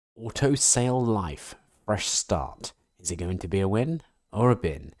Auto Sale Life, fresh start. Is it going to be a win or a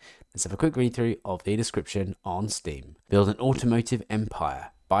bin? Let's have a quick read through of the description on Steam. Build an automotive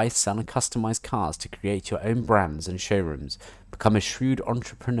empire. Buy, sell and customize cars to create your own brands and showrooms. Become a shrewd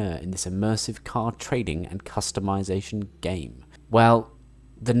entrepreneur in this immersive car trading and customization game. Well,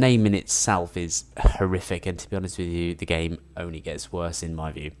 the name in itself is horrific, and to be honest with you, the game only gets worse in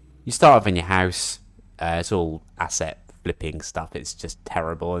my view. You start off in your house, it's all asset flipping stuff, it's just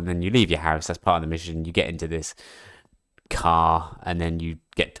terrible, and then you leave your house, that's part of the mission, you get into this car, and then you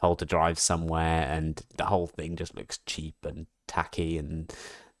get told to drive somewhere, and the whole thing just looks cheap and tacky, and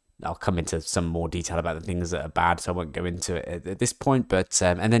I'll come into some more detail about the things that are bad, so I won't go into it at this point, but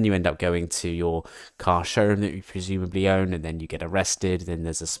and then you end up going to your car showroom that you presumably own, and then you get arrested. Then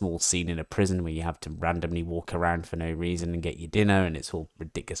there's a small scene in a prison where you have to randomly walk around for no reason and get your dinner, and it's all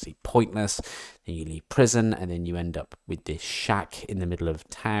ridiculously pointless. Then you leave prison, and then you end up with this shack in the middle of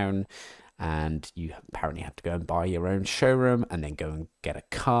town, and you apparently have to go and buy your own showroom, and then go and get a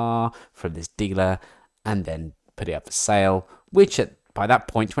car from this dealer, and then put it up for sale, which by that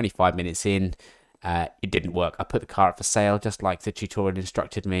point, 25 minutes in, it didn't work. I put the car up for sale just like the tutorial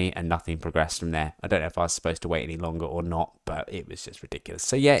instructed me, and nothing progressed from there. I don't know if I was supposed to wait any longer or not, but it was just ridiculous.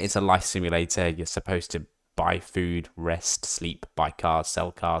 So yeah, it's a life simulator. You're supposed to buy food, rest, sleep, buy cars, sell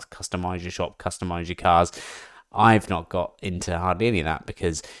cars, customize your shop, customize your cars. I've not got into hardly any of that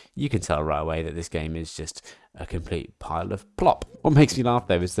because you can tell right away that this game is just a complete pile of plop. What makes me laugh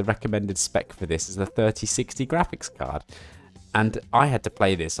though is the recommended spec for this is the 3060 graphics card. And I had to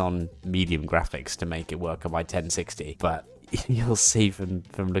play this on medium graphics to make it work on my 1060. But you'll see from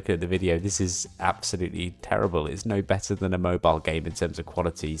looking at the video, this is absolutely terrible. It's no better than a mobile game in terms of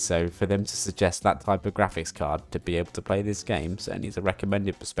quality. So for them to suggest that type of graphics card to be able to play this game, certainly as a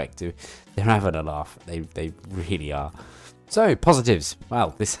recommended perspective, they're having a laugh. They really are. So, positives.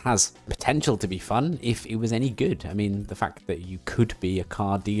 Well, this has potential to be fun if it was any good. I mean, the fact that you could be a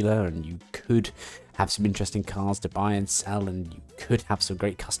car dealer and you could have some interesting cars to buy and sell, and you could have some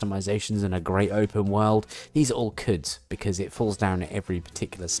great customizations and a great open world. These are all coulds because it falls down at every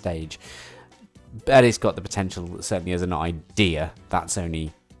particular stage. But it's got the potential, certainly as an idea. That's the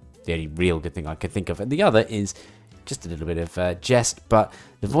only real good thing I could think of. And the other is just a little bit of jest, but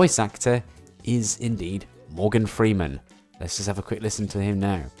the voice actor is indeed Morgan Freeman. Let's just have a quick listen to him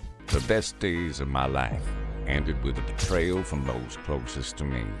now. The best days of my life ended with a betrayal from those closest to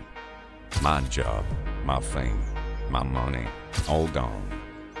me. My job, my fame, my money, all gone.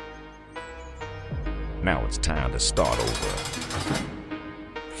 Now it's time to start over.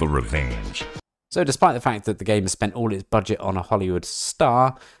 For revenge. So despite the fact that the game has spent all its budget on a Hollywood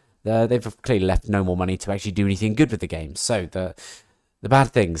star, they've clearly left no more money to actually do anything good with the game. So the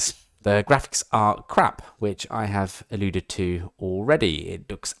bad things. The graphics are crap, which I have alluded to already.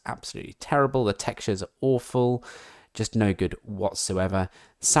 It looks absolutely terrible. The textures are awful. Just no good whatsoever.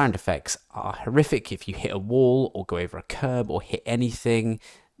 Sound effects are horrific. If you hit a wall or go over a curb or hit anything,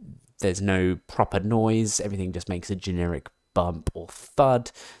 there's no proper noise. Everything just makes a generic bump or thud.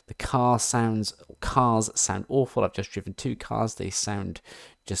 The cars sound awful. I've just driven 2 cars. They sound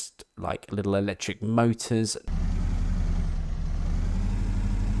just like little electric motors.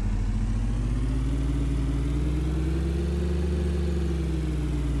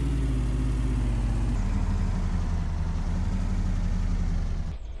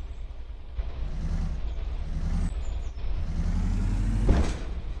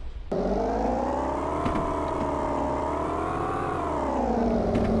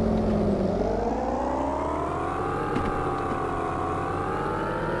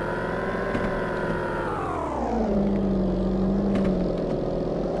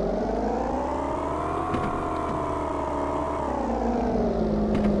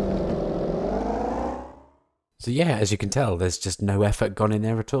 So yeah, as you can tell, there's just no effort gone in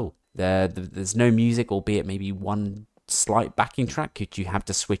there at all. There's no music, albeit maybe one slight backing track, which you have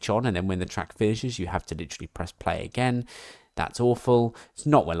to switch on, and then when the track finishes, you have to literally press play again. That's awful. It's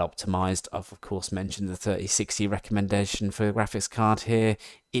not well optimized. I've of course mentioned the 3060 recommendation for the graphics card here.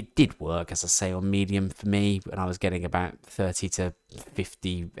 It did work, as I say, on medium for me, and I was getting about 30 to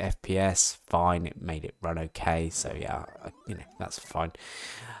 50 FPS. Fine, it made it run okay. So yeah, that's fine.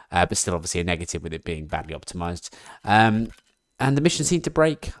 But still, obviously, a negative with it being badly optimized. And the mission seemed to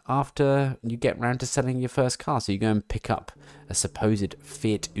break after you get round to selling your first car. So you go and pick up a supposed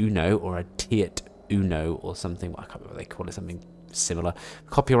Fiat Uno or a Fiat Uno or something. I can't remember what they call it, something similar.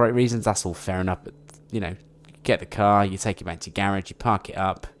 Copyright reasons, that's all fair enough. But, you get the car, you take it back to your garage, you park it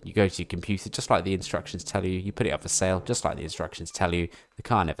up, you go to your computer, just like the instructions tell you, you put it up for sale, just like the instructions tell you. The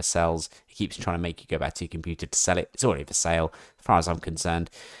car never sells. It keeps trying to make you go back to your computer to sell it. It's already for sale, as far as I'm concerned.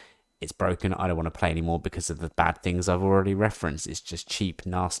 it's broken. I don't want to play anymore because of the bad things I've already referenced. It's just cheap,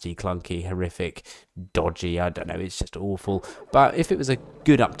 nasty, clunky, horrific, dodgy. I don't know. It's just awful. But if it was a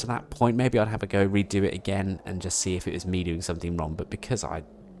good up to that point, maybe I'd have a go, redo it again, and just see if it was me doing something wrong. But because I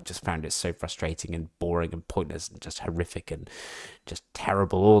just found it so frustrating and boring and pointless and just horrific and just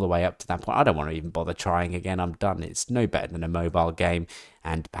terrible all the way up to that point, I don't want to even bother trying again. I'm done. It's no better than a mobile game,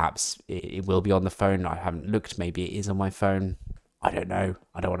 and perhaps it will be on the phone. I haven't looked. Maybe it is on my phone. I don't know.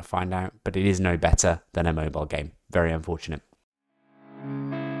 I don't want to find out, but it is no better than a mobile game. Very unfortunate.